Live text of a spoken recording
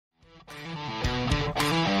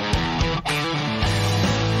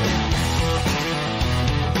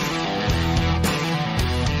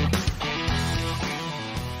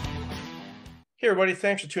everybody.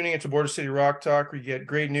 Thanks for tuning into Border City Rock Talk. We get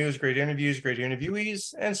great news, great interviews, great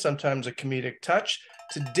interviewees, and sometimes a comedic touch.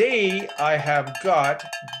 Today, I have got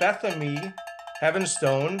Beth-Ami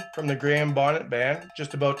Heavenstone from the Graham Bonnet Band,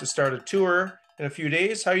 just about to start a tour in a few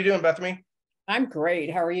days. How you doing, Beth-Ami? I'm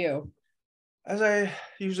great. How are you? As I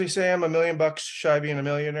usually say, I'm $1 million shy of being a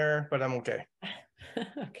millionaire, but I'm okay.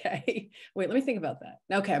 Okay. Wait, let me think about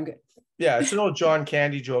that. Okay, I'm good. Yeah, it's an old John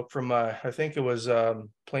Candy joke from I think it was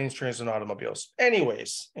Planes, Trains, and Automobiles.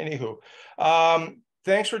 Anywho,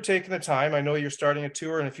 thanks for taking the time. I know you're starting a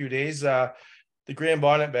tour in a few days. The Graham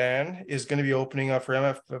Bonnet Band is going to be opening up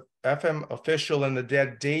for FM Official and the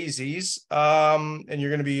Dead Daisies. And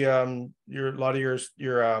you're going to be a lot of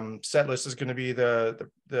your set list is going to be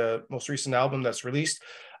the most recent album that's released.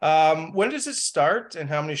 When does it start, and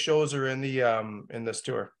how many shows are in the in this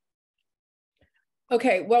tour?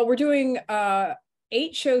 Okay, well, we're doing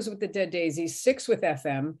 8 shows with the Dead Daisies, 6 with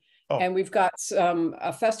FM, and we've got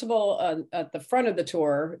a festival at the front of the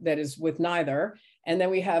tour that is with neither, and then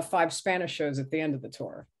we have 5 Spanish shows at the end of the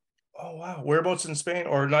tour. Oh wow! Whereabouts in Spain,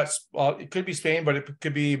 or not? Well, it could be Spain, but it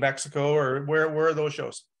could be Mexico, or where are those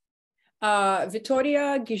shows?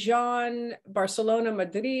 Vitoria, Gijon, Barcelona,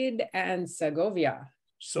 Madrid, and Segovia.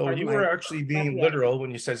 So you were actually being literal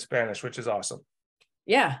when you said Spanish, which is awesome.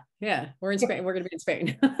 Yeah, we're in Spain. We're going to be in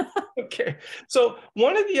Spain. Okay. So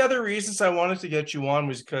one of the other reasons I wanted to get you on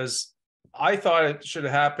was because I thought it should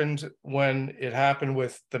have happened when it happened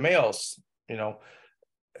with the males. You know,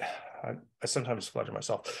 I sometimes flatter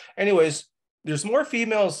myself. Anyways, there's more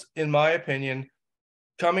females, in my opinion,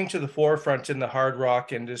 coming to the forefront in the hard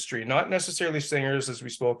rock industry, not necessarily singers, as we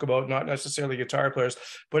spoke about, not necessarily guitar players,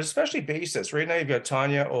 but especially bassists. Right now, you've got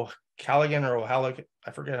Tanya O'Callaghan or O'Halloran.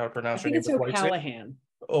 I forget how to pronounce her name. I think it's O'Callaghan.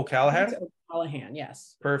 O'Callaghan? O'Callaghan,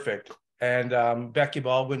 yes. Perfect. And Becky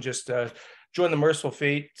Baldwin just joined the Merciful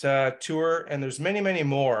Fate tour, and there's many, many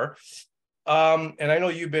more. And I know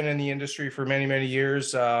you've been in the industry for many, many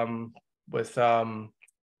years with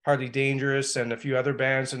Hardly Dangerous and a few other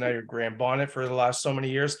bands, and now you're Graham Bonnet for the last so many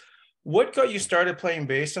years. What got you started playing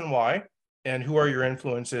bass, and why? And who are your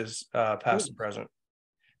influences, past and present?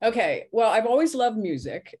 Okay, well, I've always loved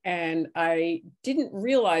music, and I didn't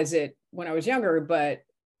realize it when I was younger, but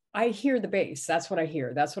I hear the bass. That's what I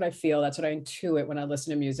hear. That's what I feel. That's what I intuit when I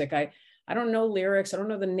listen to music. I don't know lyrics. I don't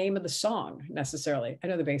know the name of the song necessarily. I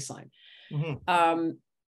know the bass line. Mm-hmm.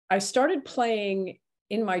 I started playing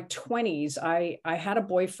in my 20s. I had a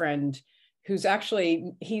boyfriend who's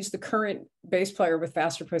he's the current bass player with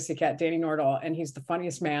Faster Pussycat, Danny Nordahl, and he's the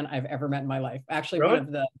funniest man I've ever met in my life. Actually, really? One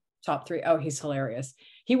of the top 3. Oh, he's hilarious.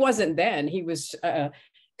 He wasn't then. He was,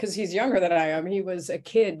 because he's younger than I am. He was a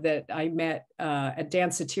kid that I met at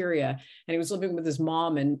Danceteria, and he was living with his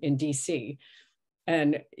mom in DC.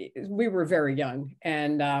 And we were very young.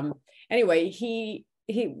 And anyway,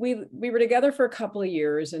 we were together for a couple of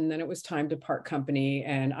years, and then it was time to part company.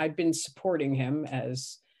 And I'd been supporting him,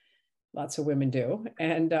 as lots of women do.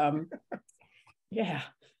 And yeah.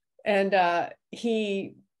 And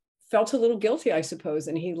he felt a little guilty, I suppose,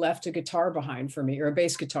 and he left a guitar behind for me, or a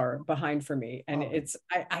bass guitar behind for me. And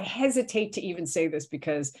I hesitate to even say this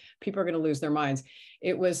because people are going to lose their minds.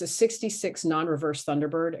 It was a 66 non-reverse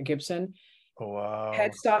Thunderbird, a Gibson. Oh, wow.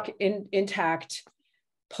 Headstock intact,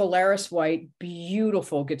 Polaris white,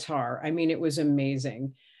 beautiful guitar. I mean, it was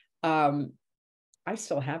amazing. I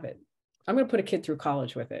still have it. I'm going to put a kid through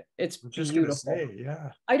college with it. It's beautiful.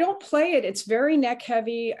 Yeah. I don't play it. It's very neck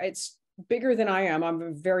heavy. It's bigger than I am. I'm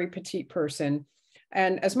a very petite person.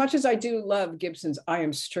 And as much as I do love Gibsons, I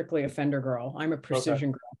am strictly a Fender girl. I'm a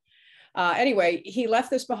precision girl. Anyway, he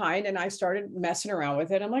left this behind, and I started messing around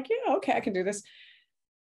with it. I'm like, yeah, okay, I can do this.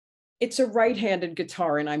 It's a right-handed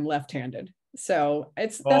guitar, and I'm left-handed. So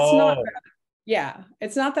it's not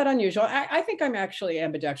that unusual. I think I'm actually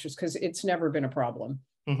ambidextrous because it's never been a problem.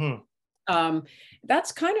 Mm-hmm.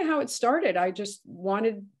 That's kind of how it started. I just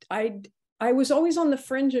wanted, I was always on the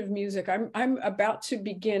fringe of music. I'm about to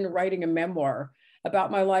begin writing a memoir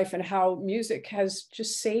about my life and how music has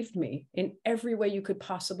just saved me in every way you could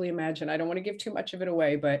possibly imagine. I don't want to give too much of it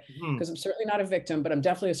away, but because I'm certainly not a victim, but I'm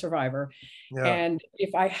definitely a survivor. Yeah. And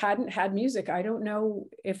if I hadn't had music, I don't know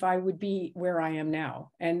if I would be where I am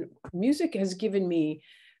now. And music has given me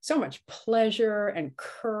so much pleasure and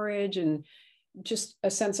courage and just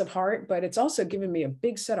a sense of heart, but it's also given me a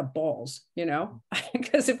big set of balls,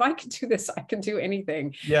 because if I can do this, I can do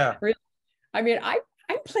anything. Yeah. Really. I mean, I'm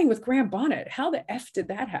playing with Graham Bonnet. How the F did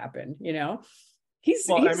that happen? I'm his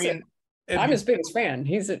biggest fan.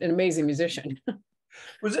 He's an amazing musician.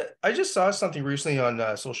 I just saw something recently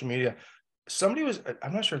on social media.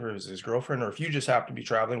 I'm not sure if it was his girlfriend or if you just happened to be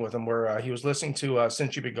traveling with him, where he was listening to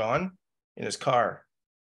Since You Be Gone in his car.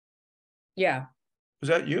 Yeah. Was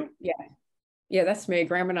that you? Yeah. Yeah, that's me.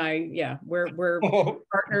 Graham and I, yeah, we're Oh,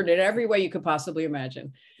 partnered in every way you could possibly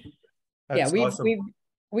imagine. Yeah, that's awesome.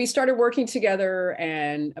 we started working together,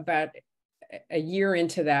 and about a year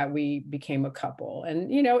into that, we became a couple. And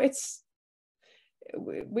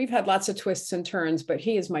we've had lots of twists and turns, but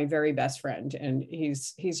he is my very best friend, and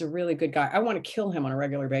he's a really good guy. I want to kill him on a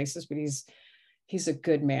regular basis, but he's a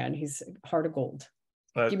good man. He's heart of gold.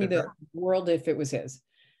 Give me the world if it was his.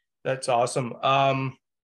 That's awesome.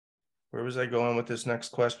 Where was I going with this next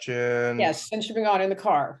question? Yes, since you've been on in the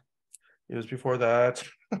car. It was before that.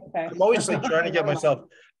 Okay. I'm always like trying to get myself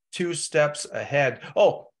 2 steps ahead.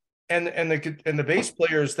 Oh, and the bass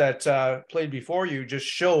players that played before you just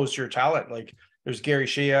shows your talent. Like there's Gary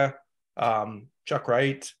Shea, Chuck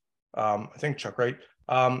Wright, I think Chuck Wright,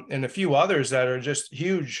 and a few others that are just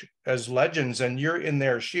huge as legends, and you're in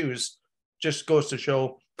their shoes. Just goes to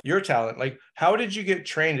show your talent. Like, how did you get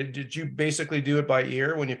trained? Did you basically do it by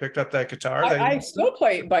ear when you picked up that guitar? I still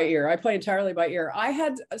play by ear. I play entirely by ear. I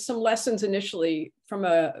had some lessons initially from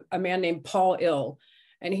a man named Paul Ill,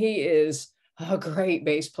 and he is a great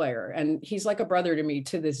bass player, and he's like a brother to me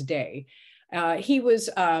to this day. He was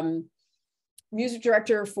music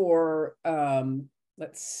director for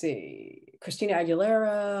let's see, Christina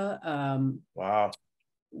Aguilera. Wow.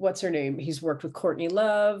 What's her name? He's worked with Courtney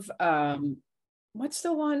Love. What's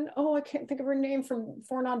the one? Oh, I can't think of her name from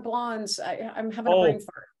Four Non Blondes. I'm having a brain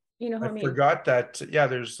fart. You know who I mean? Forgot that. Yeah,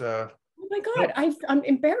 there's. Oh my God, I'm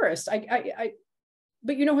embarrassed.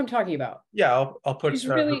 But you know who I'm talking about. Yeah, I'll put. He's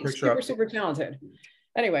really super talented.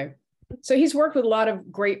 Anyway, so he's worked with a lot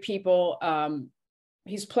of great people.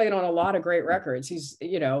 He's played on a lot of great records. He's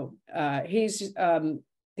the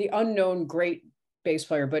unknown great bass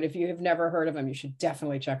player, but if you have never heard of him, you should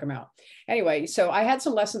definitely check him out. Anyway, so I had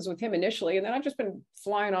some lessons with him initially, and then I've just been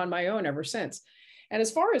flying on my own ever since. And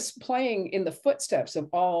as far as playing in the footsteps of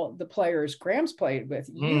all the players Graham's played with,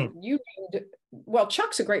 well,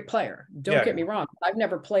 Chuck's a great player. Don't get me wrong. I've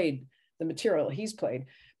never played the material he's played,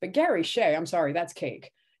 but Gary Shea, I'm sorry, that's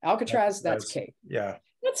cake. Alcatraz, that's cake. Yeah.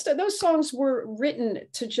 Those songs were written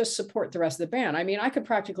to just support the rest of the band. I mean, I could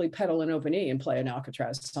practically pedal an open E and play an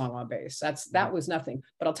Alcatraz song on bass. That was nothing.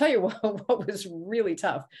 But I'll tell you what was really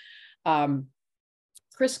tough.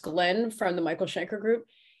 Chris Glenn from the Michael Schenker group,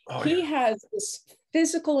 he has this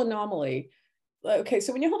physical anomaly. Okay,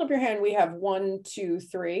 so when you hold up your hand, we have 1, 2,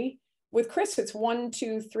 3. With Chris, it's 1,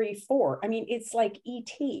 2, 3, 4. I mean, it's like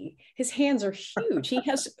E.T. His hands are huge. He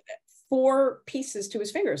has 4 pieces to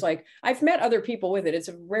his fingers. Like, I've met other people with it. It's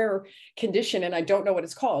a rare condition, and I don't know what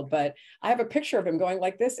it's called, but I have a picture of him going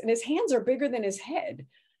like this, and his hands are bigger than his head.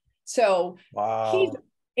 So he's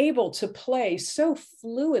able to play so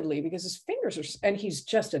fluidly because his fingers are, and he's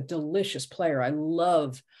just a delicious player.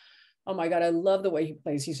 Oh my God, I love the way he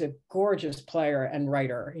plays. He's a gorgeous player and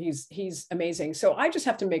writer. He's amazing. So I just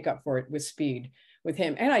have to make up for it with speed with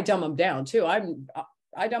him. And I dumb him down too.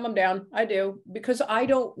 I dumb him down. I do, because I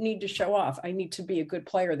don't need to show off. I need to be a good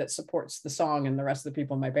player that supports the song and the rest of the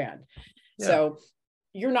people in my band. Yeah. So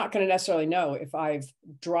you're not going to necessarily know if I've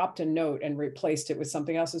dropped a note and replaced it with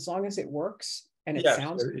something else, as long as it works and it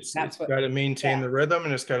sounds. It's got to maintain the rhythm,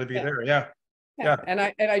 and it's got to be there. Yeah. Yeah. And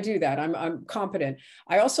I do that. I'm competent.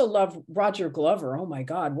 I also love Roger Glover. Oh my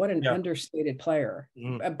God, what an understated player.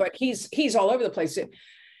 But he's all over the place.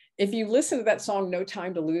 If you listen to that song, No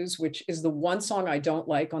Time to Lose, which is the one song I don't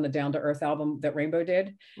like on the Down to Earth album that Rainbow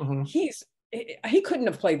did, he couldn't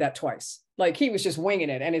have played that twice. Like, he was just winging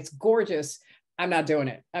it, and it's gorgeous. I'm not doing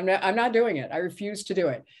it. I'm not doing it. I refuse to do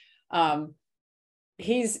it.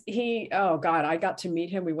 Oh God, I got to meet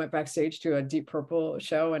him. We went backstage to a Deep Purple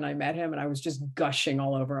show, and I met him, and I was just gushing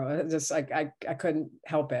all over him. Just like, I couldn't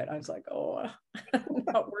help it. I was like, oh, I'm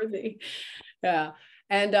not worthy. Yeah.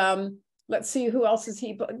 And let's see, who else is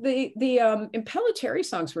he? The Impellitteri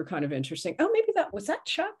songs were kind of interesting. Oh, maybe was that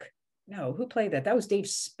Chuck? No, who played that? That was Dave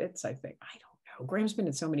Spitz, I think. I don't know. Graham's been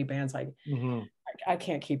in so many bands. I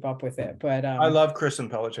can't keep up with it, but I love Chris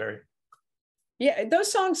Impellitteri. Yeah,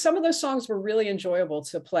 some of those songs were really enjoyable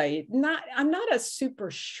to play. I'm not a super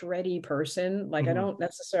shreddy person. Like, I don't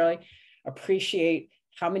necessarily appreciate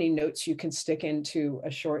how many notes you can stick into a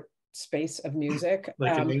short space of music.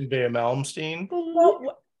 Like an Yngwie Malmsteen?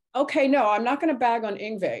 Well, okay, no, I'm not going to bag on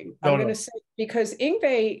Yngwie. I'm going to say, because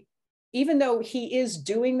Yngwie, even though he is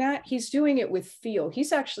doing that, he's doing it with feel.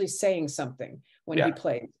 He's actually saying something when he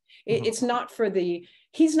plays. It's not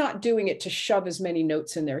he's not doing it to shove as many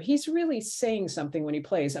notes in there. He's really saying something when he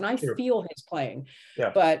plays, and I feel his playing.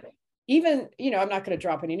 Yeah. But even, I'm not going to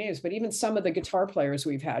drop any names, but even some of the guitar players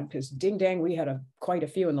we've had, because ding dang, we had quite a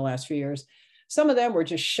few in the last few years. some of them were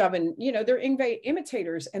just shoving, they're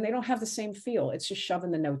imitators and they don't have the same feel. It's just shoving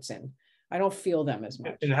the notes in. I don't feel them as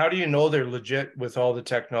much. And how do you know they're legit with all the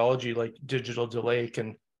technology, like digital delay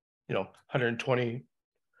can, 120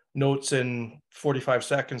 notes in 45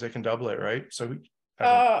 seconds, they can double it, right? So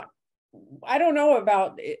I don't know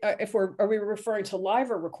about if are we referring to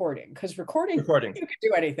live or recording? Because recording, you can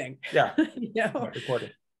do anything. Yeah.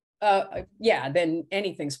 Recording. Yeah, then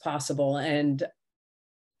anything's possible. And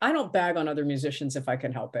I don't bag on other musicians if I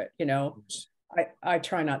can help it. I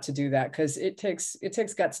try not to do that because it takes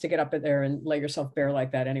guts to get up in there and lay yourself bare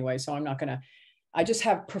like that anyway. So I'm not gonna. I just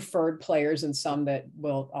have preferred players and some that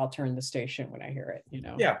I'll turn the station when I hear it.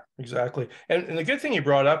 Yeah, exactly. And the good thing you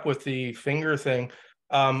brought up with the finger thing,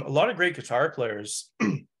 a lot of great guitar players,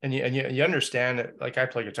 and you understand it. Like I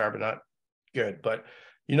play guitar, but not good. But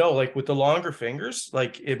like with the longer fingers,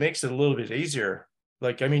 like it makes it a little bit easier.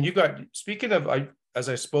 Like I mean, speaking of, as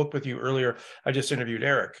I spoke with you earlier, I just interviewed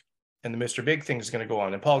Eric. And the Mr. Big thing is going to go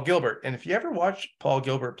on, and Paul Gilbert. And if you ever watch Paul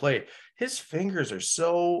Gilbert play, his fingers are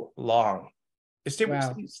so long.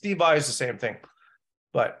 Wow. Steve Vai is the same thing,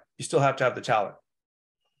 but you still have to have the talent.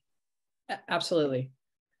 Absolutely.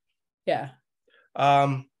 Yeah.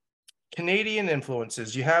 Canadian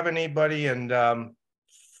influences. You have anybody? And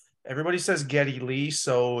everybody says Geddy Lee.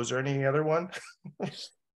 So is there any other one?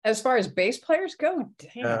 As far as bass players go,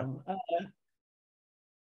 damn. Yeah.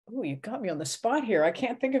 Oh, you got me on the spot here. I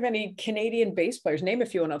can't think of any Canadian bass players. Name a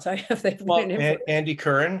few and I'll tell you if they've been in. Andy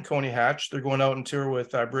Curran, Coney Hatch. They're going out on tour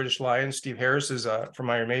with British Lions. Steve Harris is from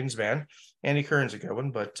Iron Maiden's band. Andy Curran's a good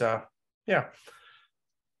one, but yeah.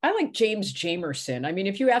 I like James Jamerson. I mean,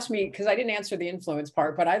 if you ask me, because I didn't answer the influence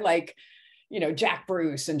part, but I like, Jack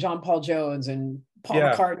Bruce and John Paul Jones and Paul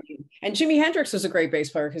McCartney. And Jimi Hendrix was a great bass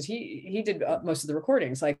player because he did most of the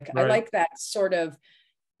recordings. Like right. I like that sort of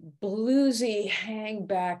bluesy, hang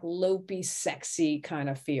back, lopey, sexy kind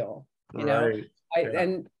of feel,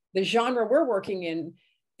 and the genre we're working in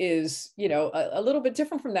is, a little bit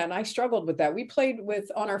different from that. And I struggled with that. We played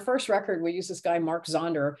on our first record, we used this guy, Mark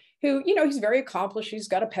Zonder, who, he's very accomplished. He's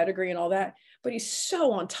got a pedigree and all that, but he's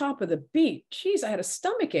so on top of the beat. Jeez, I had a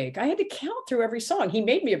stomach ache. I had to count through every song. He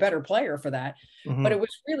made me a better player for that. Mm-hmm. But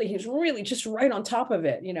he's really just right on top of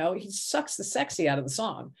it. He sucks the sexy out of the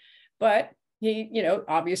song, but he,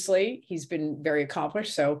 obviously he's been very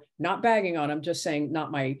accomplished. So not bagging on him, just saying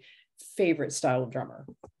not my favorite style of drummer.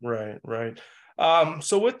 Right.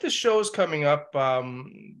 So with the shows coming up,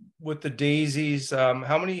 with the Daisies,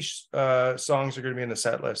 how many songs are going to be in the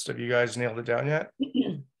set list? Have you guys nailed it down yet?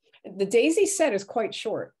 The Daisy set is quite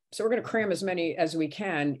short. So we're going to cram as many as we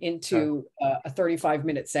can into a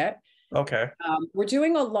 35-minute set. Okay. We're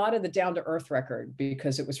doing a lot of the Down to Earth record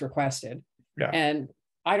because it was requested. Yeah. And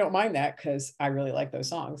I don't mind that because I really like those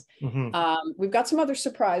songs. Mm-hmm. We've got some other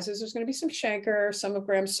surprises. There's going to be some Shanker, some of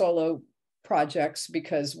Graham's solo projects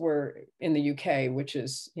because we're in the UK, which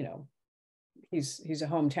is, he's a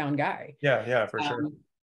hometown guy. Yeah, for sure.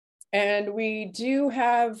 And we do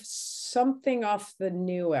have something off the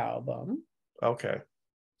new album. Okay.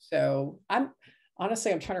 So I'm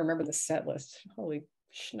trying to remember the set list. Holy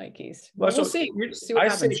shnikes. Well, we'll see what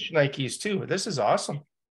happens. I say shnikes too. This is awesome.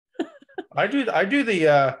 I do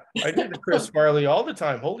the Chris Farley all the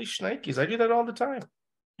time. Holy shnikes. I do that all the time.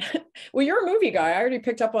 Well, you're a movie guy. I already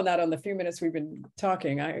picked up on that on the few minutes we've been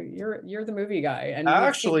talking. You're the movie guy, and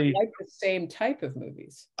actually like the same type of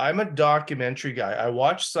movies. I'm a documentary guy. I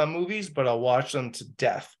watch some movies, but I'll watch them to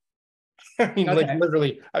death. I mean, like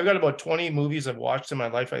literally, I've got about 20 movies I've watched in my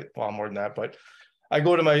life. Well, more than that, but I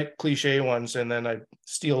go to my cliche ones and then I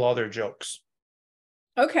steal all their jokes.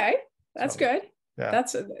 Okay, that's good. Yeah.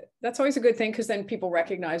 That's always a good thing because then people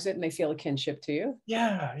recognize it and they feel a kinship to you.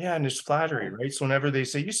 Yeah, and it's flattery, right? So whenever they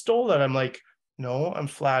say you stole that, I'm like, no, I'm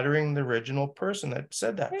flattering the original person that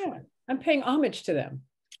said that. Yeah, I'm paying homage to them.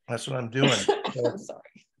 That's what I'm doing. So, I'm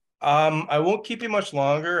sorry. I won't keep you much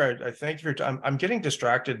longer. I thank you for your time. I'm getting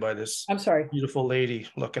distracted by this. I'm sorry. Beautiful lady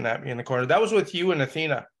looking at me in the corner. That was with you and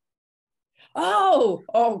Athena.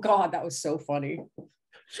 Oh God, that was so funny.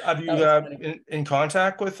 Have you in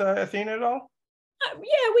contact with Athena at all?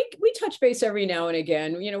 Yeah, we touch base every now and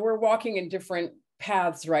again. We're walking in different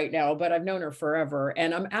paths right now, but I've known her forever.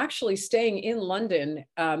 And I'm actually staying in London.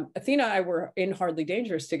 Athena and I were in Hardly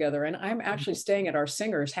Dangerous together, and I'm actually staying at our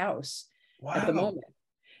singer's house at the moment.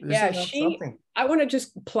 I want to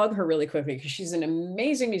just plug her really quickly because she's an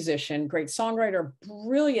amazing musician, great songwriter,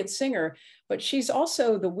 brilliant singer, but she's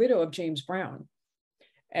also the widow of James Brown.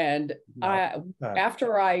 And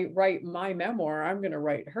after I write my memoir, I'm going to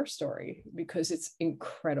write her story because it's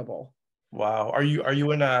incredible. Wow. Are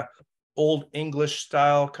you in a old English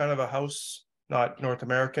style kind of a house, not North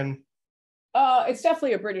American? It's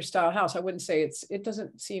definitely a British style house. I wouldn't say it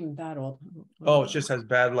doesn't seem that old. Oh, it just has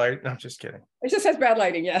bad light. No, I'm just kidding. It just has bad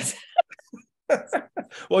lighting, yes.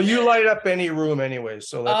 Well, you light up any room anyway,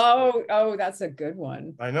 so that's That's a good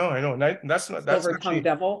one. I know. That's not that's Silver actually tongue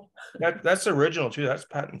devil. that's original too. That's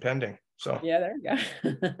patent pending. So Yeah, there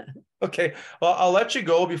you go. okay. Well, I'll let you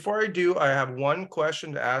go. Before I do, I have one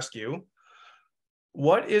question to ask you.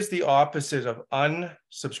 What is the opposite of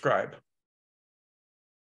unsubscribe?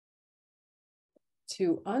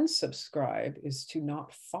 To unsubscribe is to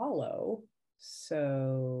not follow.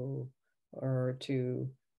 So, or to,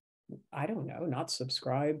 I don't know, not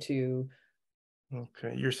subscribe to.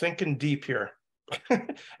 Okay, you're thinking deep here.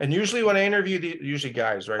 And usually when I interview usually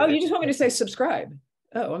guys, right? Oh, you just want me to say subscribe?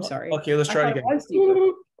 Oh, I'm sorry. Okay, let's try it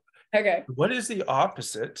again. Okay. What is the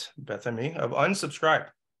opposite, Beth-Ami, of unsubscribe?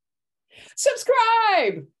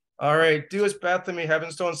 Subscribe. All right, do as Beth-Ami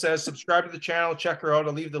Heavenstone says, subscribe to the channel, check her out.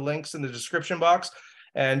 I'll leave the links in the description box.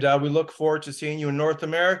 And we look forward to seeing you in North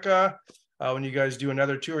America when you guys do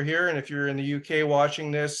another tour here. And if you're in the UK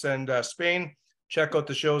watching this and Spain, check out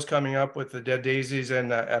the shows coming up with the Dead Daisies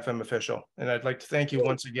and FM Official. And I'd like to thank you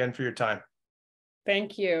once again for your time.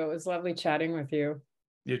 Thank you. It was lovely chatting with you.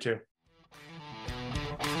 You too.